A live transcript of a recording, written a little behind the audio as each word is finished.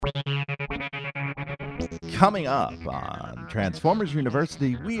Coming up on Transformers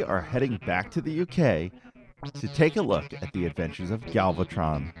University, we are heading back to the UK to take a look at the adventures of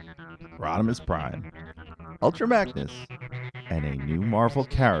Galvatron, Rodimus Prime, Ultra Magnus, and a new Marvel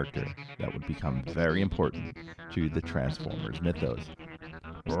character that would become very important to the Transformers mythos.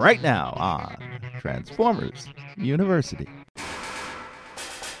 Right now on Transformers University.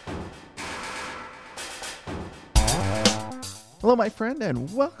 Hello, my friend,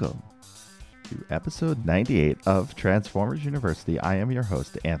 and welcome to episode 98 of Transformers University. I am your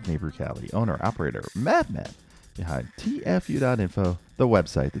host, Anthony Brucali, owner, operator, madman behind TFU.info, the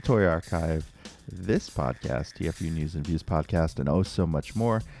website, the toy archive, this podcast, TFU News and Views podcast, and oh so much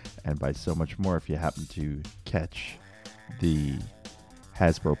more. And by so much more, if you happen to catch the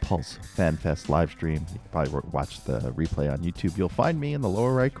Hasbro Pulse FanFest live stream, you can probably watch the replay on YouTube. You'll find me in the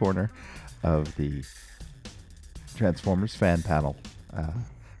lower right corner of the Transformers fan panel.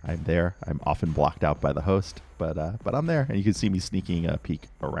 I'm there. I'm often blocked out by the host, but I'm there, and you can see me sneaking a peek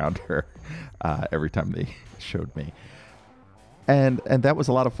around her every time they showed me. And that was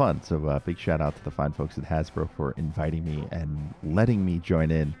a lot of fun. So big shout out to the fine folks at Hasbro for inviting me and letting me join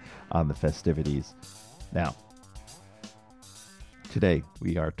in on the festivities. Now, today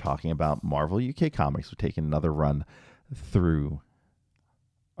we are talking about Marvel UK Comics. We're taking another run through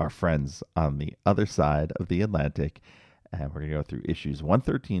our friends on the other side of the Atlantic. And we're going to go through issues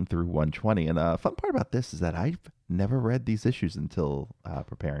 113 through 120. And the fun part about this is that I've never read these issues until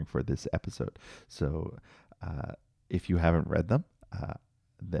preparing for this episode. So if you haven't read them,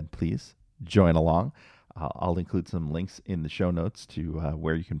 then please join along. I'll include some links in the show notes to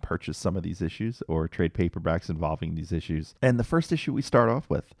where you can purchase some of these issues or trade paperbacks involving these issues. And the first issue we start off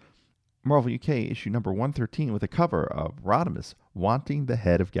with, Marvel UK issue number 113, with a cover of Rodimus wanting the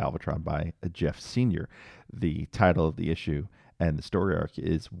head of Galvatron by Jeff Sr. The title of the issue and the story arc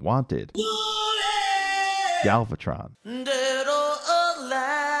is Wanted, Galvatron. Dead or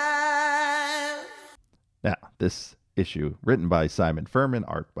alive. Now, this issue, written by Simon Furman,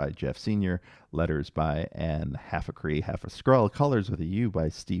 art by Jeff Sr., letters by Anne Half a Kree, Half a Skrull, colors with a U by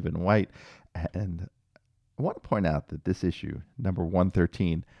Stephen White. And I want to point out that this issue, number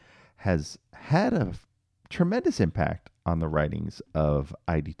 113, has had a tremendous impact on the writings of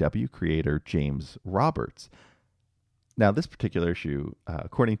IDW creator James Roberts. Now, this particular issue,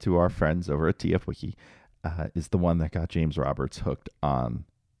 according to our friends over at TF Wiki, is the one that got James Roberts hooked on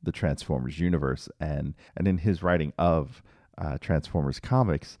the Transformers universe. And in his writing of Transformers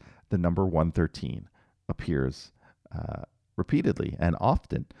comics, the number 113 appears repeatedly and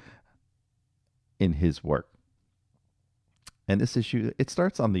often in his work. And this issue, it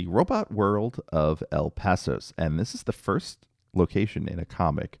starts on the robot world of El Pasos. And this is the first location in a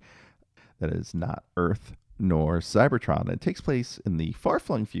comic that is not Earth nor Cybertron. It takes place in the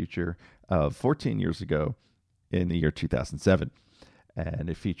far-flung future of 14 years ago in the year 2007. And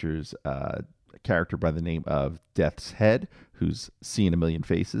it features a character by the name of Death's Head, who's seen a million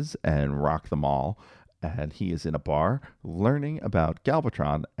faces and rocked them all. And he is in a bar learning about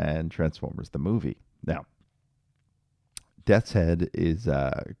Galvatron and Transformers the movie. Now, Death's Head is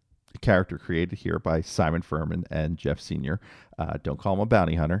a character created here by Simon Furman and Jeff Sr. Don't call him a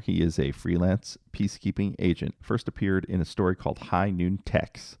bounty hunter. He is a freelance peacekeeping agent. First appeared in a story called High Noon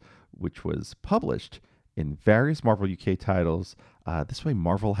Techs, which was published in various Marvel UK titles. This way,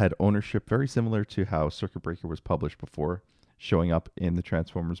 Marvel had ownership, very similar to how Circuit Breaker was published before showing up in the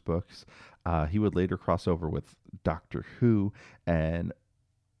Transformers books. He would later cross over with Doctor Who and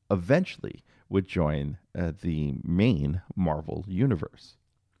eventually would join the main Marvel universe.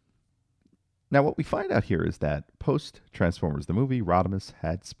 Now, what we find out here is that post-Transformers the movie, Rodimus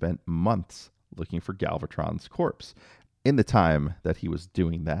had spent months looking for Galvatron's corpse. In the time that he was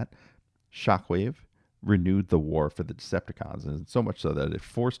doing that, Shockwave renewed the war for the Decepticons, and so much so that it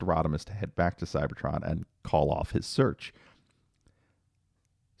forced Rodimus to head back to Cybertron and call off his search.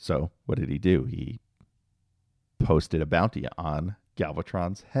 So, what did he do? He posted a bounty on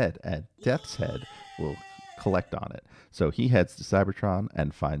Galvatron's head, and Death's Head will collect on it. So he heads to Cybertron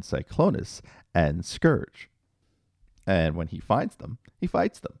and finds Cyclonus and Scourge. And when he finds them, he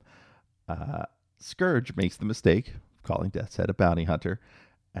fights them. Scourge makes the mistake of calling Death's Head a bounty hunter,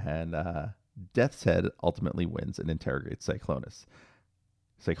 and Death's Head ultimately wins and interrogates Cyclonus.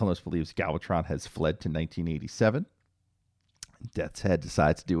 Cyclonus believes Galvatron has fled to 1987. Death's Head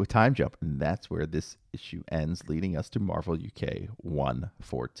decides to do a time jump, and that's where this issue ends, leading us to Marvel UK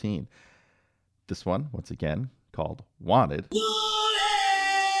 114. This one, once again, called Wanted,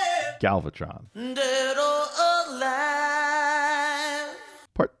 Galvatron. Dead or alive.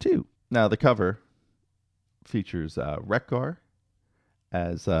 Part 2. Now, the cover features Wreck-Gar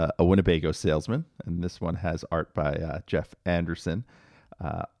as a Winnebago salesman, and this one has art by Jeff Anderson.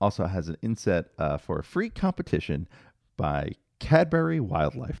 Also has an inset for a free competition by Cadbury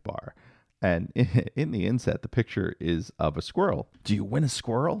Wildlife Bar. And in the inset, the picture is of a squirrel. Do you win a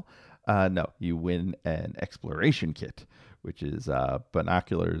squirrel? No, you win an exploration kit, which is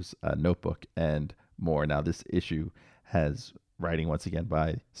binoculars, a notebook, and more. Now, this issue has writing once again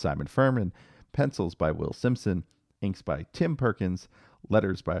by Simon Furman, pencils by Will Simpson, inks by Tim Perkins,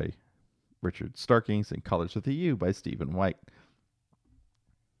 letters by Richard Starkings, and colors with a U by Stephen White.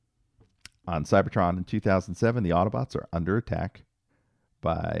 On Cybertron in 2007, the Autobots are under attack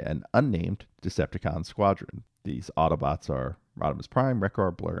by an unnamed Decepticon squadron. These Autobots are Rodimus Prime,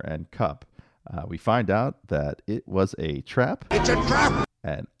 Wreck-Gar, Blur, and Cub. We find out that it was a trap. It's a trap!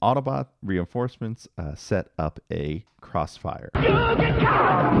 And Autobot reinforcements set up a crossfire.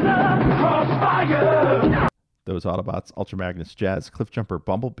 Crossfire! Those Autobots, Ultra Magnus, Jazz, Cliffjumper,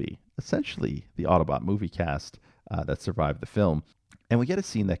 Bumblebee, essentially the Autobot movie cast that survived the film. And we get a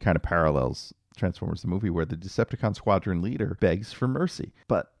scene that kind of parallels Transformers the movie, where the Decepticon squadron leader begs for mercy,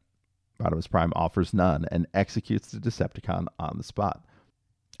 but Rodimus Prime offers none and executes the Decepticon on the spot.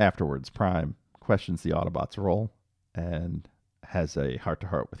 Afterwards, Prime questions the Autobot's role and has a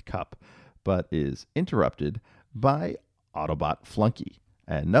heart-to-heart with Cup, but is interrupted by Autobot Flunky.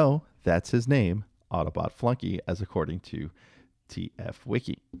 And no, that's his name, Autobot Flunky, as according to TF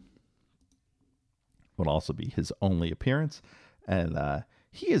Wiki. Will also be his only appearance, and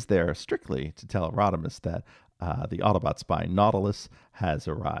he is there strictly to tell Rodimus that the Autobot spy Nautilus has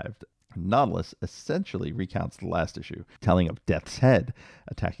arrived. Nautilus essentially recounts the last issue, telling of Death's Head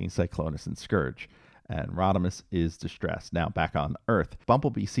attacking Cyclonus and Scourge. And Rodimus is distressed. Now back on Earth,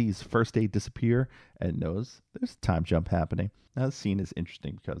 Bumblebee sees First Aid disappear and knows there's a time jump happening. Now the scene is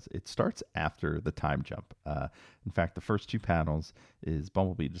interesting because it starts after the time jump. In fact, the first two panels is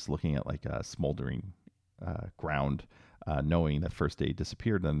Bumblebee just looking at like a smoldering ground, knowing that First Aid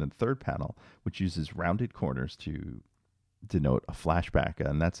disappeared. And then the third panel, which uses rounded corners to denote a flashback,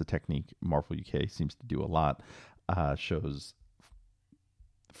 and that's a technique Marvel UK seems to do a lot, shows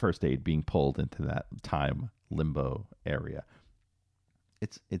First Aid being pulled into that time limbo area.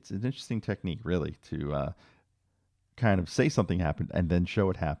 It's an interesting technique, really, to kind of say something happened and then show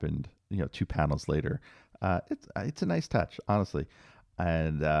it happened, 2 panels later. It's a nice touch, honestly.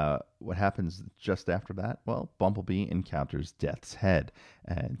 And what happens just after that? Well, Bumblebee encounters Death's Head,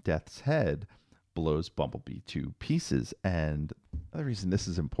 and Death's Head blows Bumblebee to pieces. And the reason this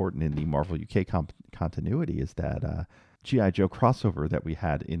is important in the Marvel UK continuity is that G.I. Joe crossover that we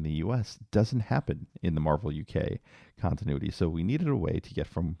had in the US doesn't happen in the Marvel UK continuity. So we needed a way to get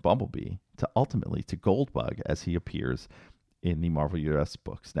from Bumblebee to ultimately to Goldbug as he appears in the Marvel US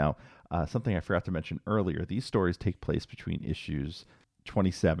books. Now, something I forgot to mention earlier, these stories take place between issues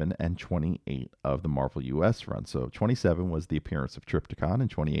 27 and 28 of the Marvel US run. So 27 was the appearance of Trypticon, and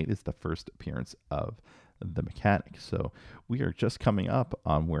 28 is the first appearance of the Mechanic. So we are just coming up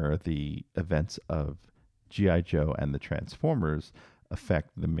on where the events of G.I. Joe and the Transformers affect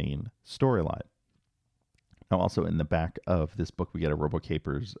the main storyline. Now, also in the back of this book, we get a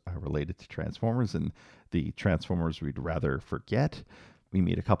RoboCapers related to Transformers and the Transformers we'd rather forget. We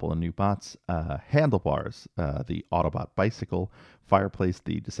meet a couple of new bots, Handlebars, the Autobot bicycle, Fireplace,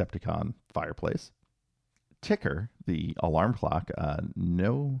 the Decepticon fireplace, Ticker, the alarm clock,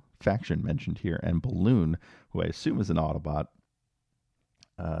 no faction mentioned here, and Balloon, who I assume is an Autobot,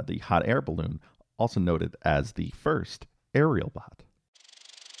 the hot air balloon, also noted as the first aerial bot.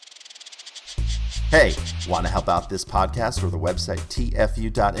 Hey, want to help out this podcast or the website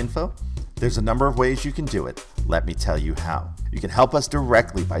tfu.info? There's a number of ways you can do it. Let me tell you how. You can help us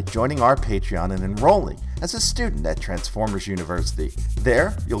directly by joining our Patreon and enrolling as a student at Transformers University.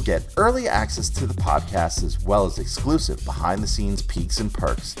 There, you'll get early access to the podcast as well as exclusive behind-the-scenes peeks and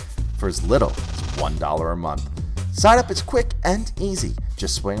perks for as little as $1 a month. Sign up is quick and easy.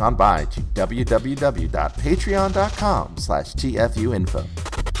 Just swing on by to www.patreon.com/tfuinfo.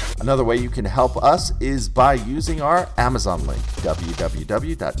 Another way you can help us is by using our Amazon link,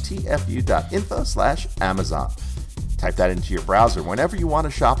 www.tfu.info/Amazon. Type that into your browser whenever you want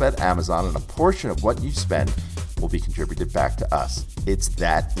to shop at Amazon, and a portion of what you spend will be contributed back to us. It's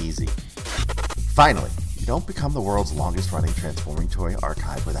that easy. Finally, you don't become the world's longest running transforming toy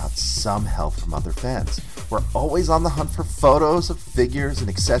archive without some help from other fans. We're always on the hunt for photos of figures and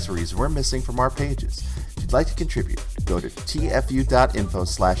accessories we're missing from our pages. If you'd like to contribute, go to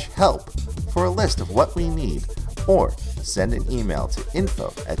tfu.info/help for a list of what we need, or send an email to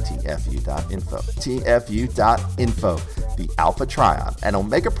info@tfu.info. tfu.info, the Alpha Trion and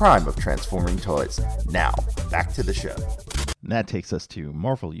Omega Prime of transforming toys. Now, back to the show. And that takes us to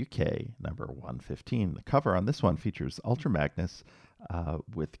Marvel UK number 115. The cover on this one features Ultra Magnus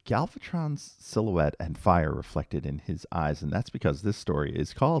with Galvatron's silhouette and fire reflected in his eyes. And that's because this story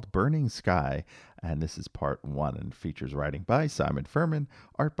is called Burning Sky. And this is part 1 and features writing by Simon Furman,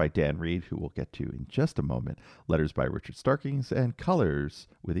 art by Dan Reed, who we'll get to in just a moment, letters by Richard Starkings, and colors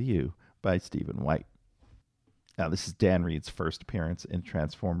with a U by Stephen White. Now, this is Dan Reed's first appearance in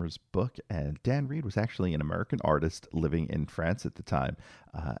Transformers book, and Dan Reed was actually an American artist living in France at the time.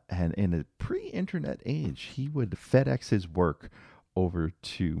 And in a pre-internet age, he would FedEx his work over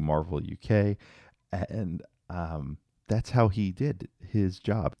to Marvel UK, and that's how he did his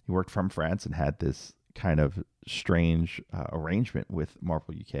job. He worked from France and had this kind of strange arrangement with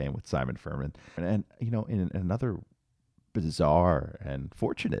Marvel UK and with Simon Furman. And in another bizarre and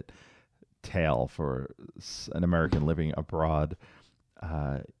fortunate tale for an American living abroad,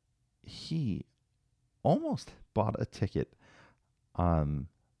 he almost bought a ticket on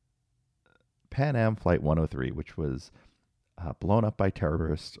Pan Am Flight 103, which was blown up by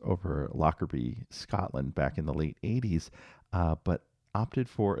terrorists over Lockerbie, Scotland back in the late 80s, but opted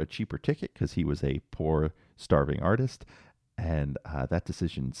for a cheaper ticket because he was a poor, starving artist, and that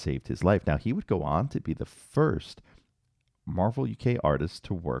decision saved his life. Now, he would go on to be the first Marvel UK artist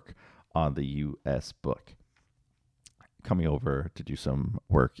to work on the U.S. book, coming over to do some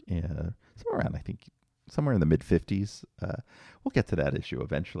work in somewhere in the mid-50s. We'll get to that issue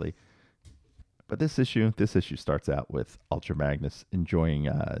eventually. But this issue starts out with Ultra Magnus enjoying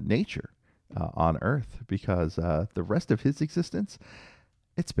nature on Earth because the rest of his existence,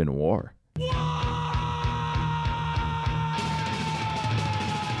 it's been war.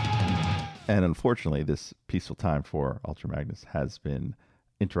 And unfortunately, this peaceful time for Ultra Magnus has been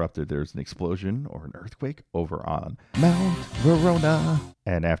interrupted. There's an explosion or an earthquake over on Mount Verona.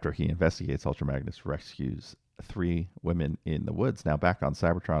 And after he investigates, Ultra Magnus rescues 3 women in the woods. Now, back on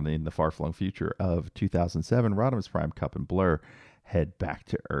Cybertron in the far-flung future of 2007, Rodimus Prime, Kup, and Blur head back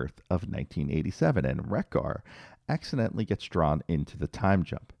to Earth of 1987, and Wreck-Gar accidentally gets drawn into the time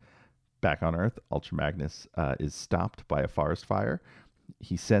jump. Back on Earth, Ultra Magnus is stopped by a forest fire.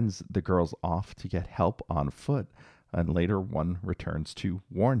 He sends the girls off to get help on foot, and later one returns to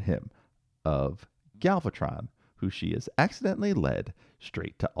warn him of Galvatron, who she has accidentally led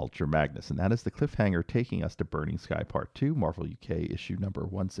straight to Ultra Magnus. And that is the cliffhanger taking us to Burning Sky Part 2, Marvel UK issue number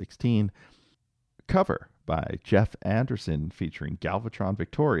 116. Cover by Jeff Anderson featuring Galvatron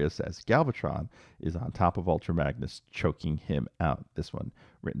victorious as Galvatron is on top of Ultra Magnus, choking him out. This one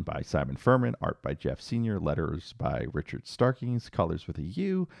written by Simon Furman, art by Jeff Sr., letters by Richard Starkings, colors with a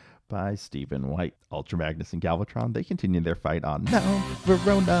U by Stephen White. Ultra Magnus and Galvatron, they continue their fight on Mount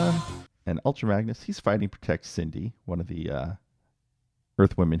Verona. And Ultra Magnus, he's fighting to protect Cindy, one of the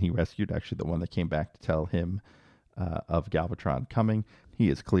Earth women he rescued, actually the one that came back to tell him of Galvatron coming. He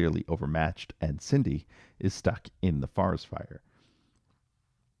is clearly overmatched, and Cindy is stuck in the forest fire.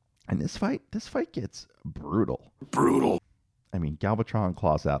 And this fight gets brutal. Brutal. I mean, Galvatron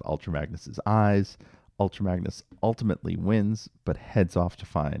claws out Ultra Magnus's eyes. Ultra Magnus ultimately wins, but heads off to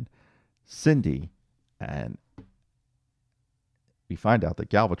find Cindy, and we find out that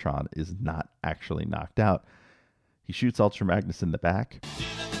Galvatron is not actually knocked out. He shoots Ultra Magnus in the back.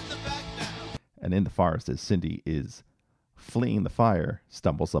 And in the forest, as Cindy is fleeing the fire,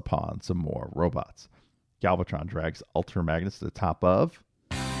 stumbles upon some more robots. Galvatron drags Ultra Magnus to the top of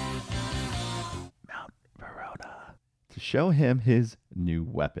Mount Verona to show him his new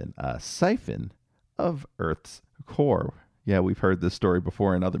weapon, a siphon of Earth's core. Yeah, we've heard this story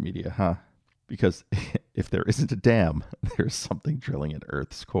before in other media, huh? Because if there isn't a dam, there's something drilling at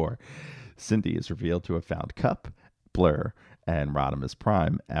Earth's core. Cindy is revealed to have found Kup, Blur, and Rodimus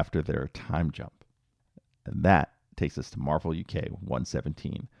Prime after their time jump. And that takes us to Marvel UK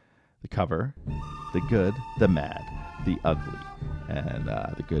 117. The cover, the good, the mad, the ugly. And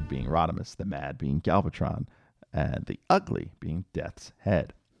the good being Rodimus, the mad being Galvatron, and the ugly being Death's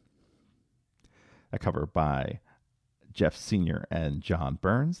Head. A cover by Jeff Sr. and John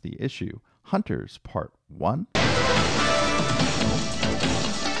Burns. The issue, Hunters Part 1.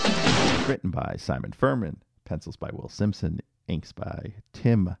 Written by Simon Furman. Pencils by Will Simpson. Inks by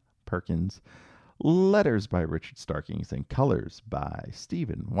Tim Perkins. Letters by Richard Starkings. And colors by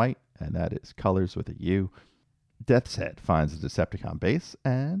Stephen White. And that is colors with a U. Death's Head finds a Decepticon base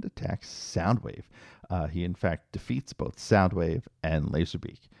and attacks Soundwave. He, in fact, defeats both Soundwave and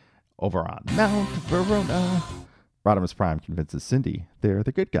Laserbeak. Over on Mount Verona, Rodimus Prime convinces Cindy they're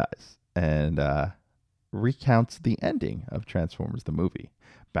the good guys and recounts the ending of Transformers the movie.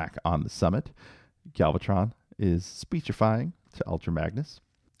 Back on the summit, Galvatron is speechifying to Ultra Magnus.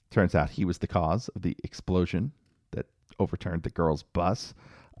 Turns out he was the cause of the explosion that overturned the girl's bus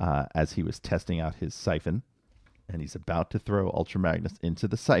as he was testing out his siphon, and he's about to throw Ultra Magnus into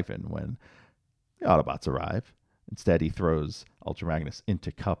the siphon when the Autobots arrive. Instead, he throws Ultra Magnus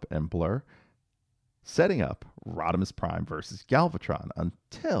into Cup and Blur, setting up Rodimus Prime versus Galvatron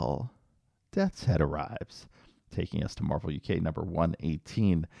until Death's Head arrives, taking us to Marvel UK number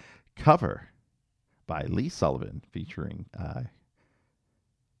 118, cover by Lee Sullivan, featuring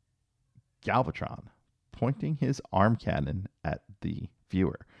Galvatron pointing his arm cannon at the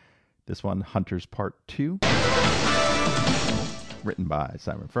viewer. This one, Hunters Part 2, written by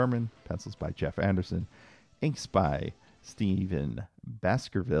Simon Furman, pencils by Jeff Anderson, inks by Stephen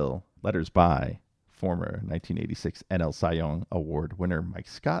Baskerville, letters by former 1986 NL Cy Young Award winner Mike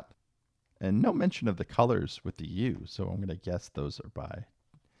Scott, and no mention of the colors with the U, so I'm going to guess those are by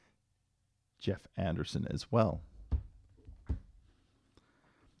Jeff Anderson as well.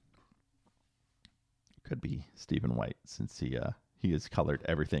 Could be Stephen White, since he has colored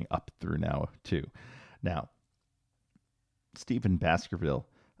everything up through now too. Now, Stephen Baskerville,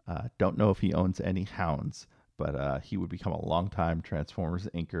 don't know if he owns any Hounds, but he would become a longtime Transformers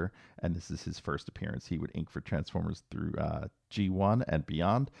inker, and this is his first appearance. He would ink for Transformers through G1 and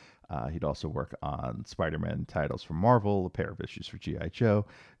beyond. He'd also work on Spider-Man titles for Marvel, a pair of issues for G.I. Joe,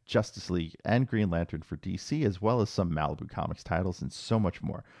 Justice League, and Green Lantern for DC, as well as some Malibu Comics titles and so much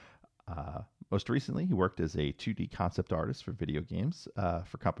more. Most recently, he worked as a 2D concept artist for video games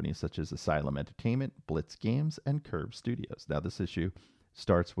for companies such as Asylum Entertainment, Blitz Games, and Curve Studios. Now, this issue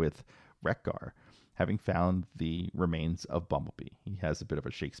starts with Wreck-Gar having found the remains of Bumblebee. He has a bit of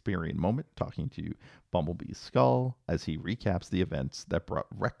a Shakespearean moment talking to Bumblebee's skull as he recaps the events that brought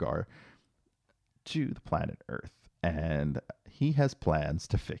Wreck-Gar to the planet Earth. And he has plans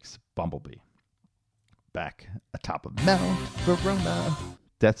to fix Bumblebee. Back atop of Mount Verona,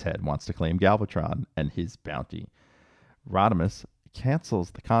 Death's Head wants to claim Galvatron and his bounty. Rodimus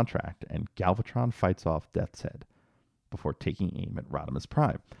cancels the contract, and Galvatron fights off Death's Head before taking aim at Rodimus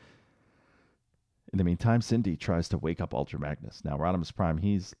Prime. In the meantime, Cindy tries to wake up Ultra Magnus. Now, Rodimus Prime,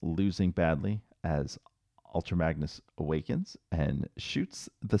 he's losing badly as Ultra Magnus awakens and shoots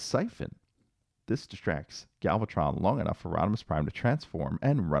the siphon. This distracts Galvatron long enough for Rodimus Prime to transform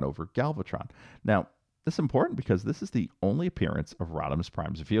and run over Galvatron. Now, this is important because this is the only appearance of Rodimus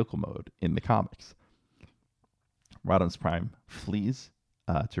Prime's vehicle mode in the comics. Rodimus Prime flees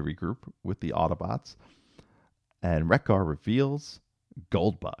to regroup with the Autobots, and Wreck-Gar reveals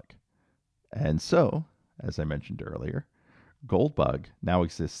Goldbug. And so, as I mentioned earlier, Goldbug now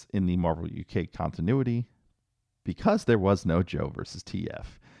exists in the Marvel UK continuity because there was no Joe versus TF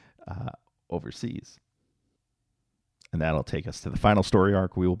overseas. And that'll take us to the final story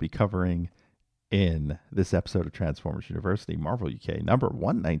arc we will be covering in this episode of Transformers University, Marvel UK, number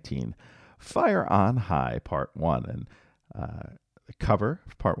 119, Fire on High, Part 1. And the cover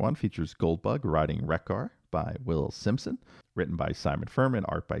of Part 1 features Goldbug riding Wreck-Gar by Will Simpson, written by Simon Furman,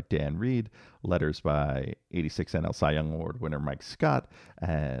 art by Dan Reed, letters by 86 NL Cy Young Award winner Mike Scott,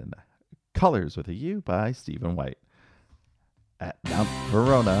 and colors with a U by Stephen White. At Mount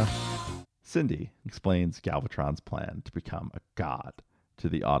Verona, Cindy explains Galvatron's plan to become a god to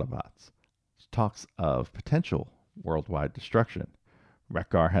the Autobots. She talks of potential worldwide destruction.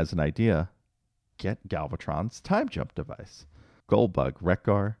 Wreck-Gar has an idea. Get Galvatron's time jump device. Goldbug,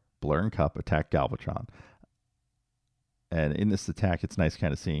 Wreck-Gar, Blur, and Cup attack Galvatron. And in this attack, it's nice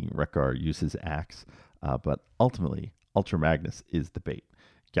kind of seeing Wreck-Gar use his axe, but ultimately, Ultra Magnus is the bait.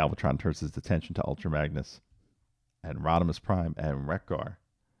 Galvatron turns his attention to Ultra Magnus, and Rodimus Prime and Wreck-Gar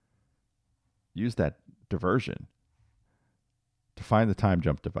use that diversion to find the time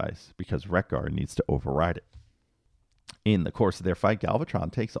jump device because Wreck-Gar needs to override it. In the course of their fight,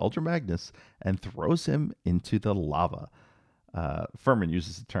 Galvatron takes Ultra Magnus and throws him into the lava. Furman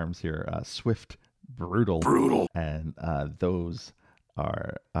uses the terms here, swift, brutal, and those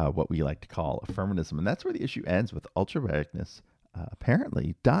are what we like to call affirmatism. And that's where the issue ends, with Ultra Magnus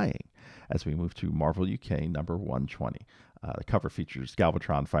apparently dying, as we move to Marvel UK number 120. The cover features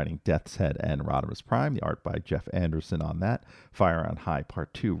Galvatron fighting Death's Head and Rodimus Prime. The art by Jeff Anderson on that. Fire on High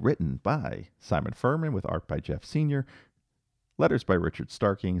Part 2, written by Simon Furman with art by Jeff Sr., letters by Richard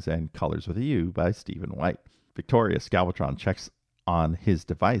Starkings, and colors with a U by Stephen White. Victorious, Galvatron checks on his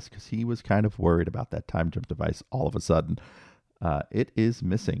device because he was kind of worried about that time jump device all of a sudden. It is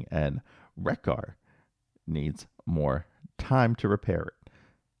missing, and Wreck-Gar needs more time to repair it.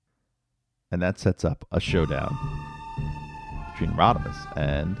 And that sets up a showdown between Rodimus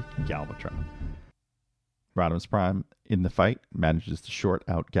and Galvatron. Rodimus Prime, in the fight, manages to short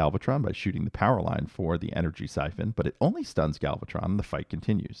out Galvatron by shooting the power line for the energy siphon, but it only stuns Galvatron and the fight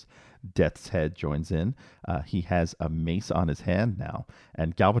continues. Death's Head joins in. He has a mace on his hand now,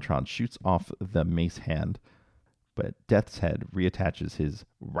 and Galvatron shoots off the mace hand, but Death's Head reattaches his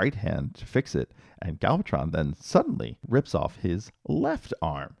right hand to fix it, and Galvatron then suddenly rips off his left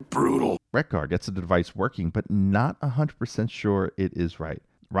arm. Brutal. Wreck-Gar gets the device working, but not 100% sure it is right.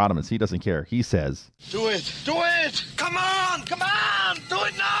 Rodimus, he doesn't care. He says, Do it! Do it! Come on! Come on! Do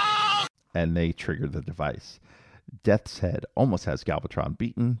it now! And they trigger the device. Death's Head almost has Galvatron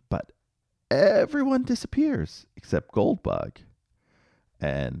beaten, but everyone disappears except Goldbug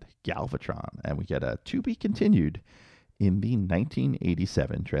and Galvatron. And we get a to be continued in the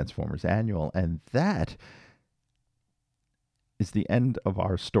 1987 Transformers Annual. And that is the end of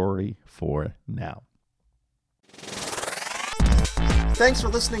our story for now. Thanks for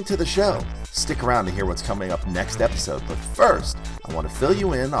listening to the show. Stick around to hear what's coming up next episode, but first, I want to fill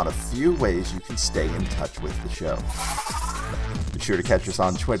you in on a few ways you can stay in touch with the show. Be sure to catch us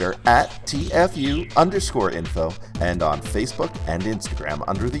on Twitter at TFU_info and on Facebook and Instagram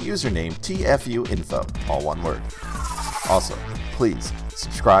under the username TFUinfo, all one word. Also, please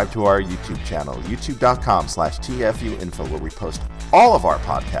subscribe to our YouTube channel, youtube.com/TFUinfo, where we post all of our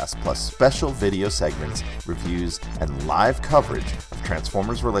podcasts, plus special video segments, reviews, and live coverage of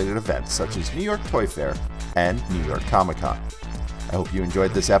Transformers-related events such as New York Toy Fair and New York Comic Con. I hope you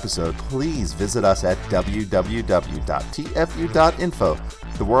enjoyed this episode. Please visit us at www.tfu.info,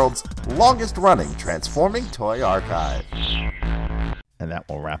 the world's longest-running transforming toy archive. And that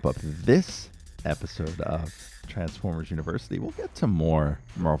will wrap up this episode of Transformers University. We'll get to more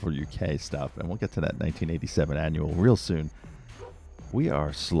Marvel UK stuff, and we'll get to that 1987 annual real soon. We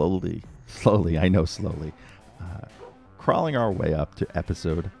are slowly, crawling our way up to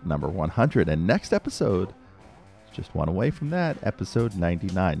episode number 100. And next episode, just one away from that, episode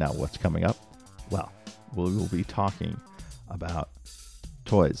 99. Now, what's coming up? Well, we will be talking about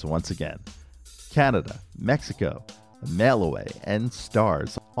toys once again. Canada, Mexico, Mail Away, and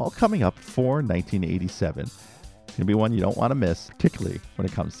Stars, all coming up for 1987. It's going to be one you don't want to miss, particularly when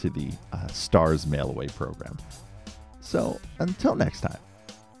it comes to the Stars Mail Away program. So, until next time,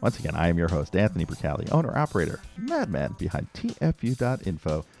 once again, I am your host, Anthony Bricali, owner-operator, madman behind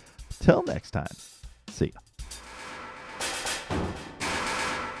TFU.info. Till next time, see ya.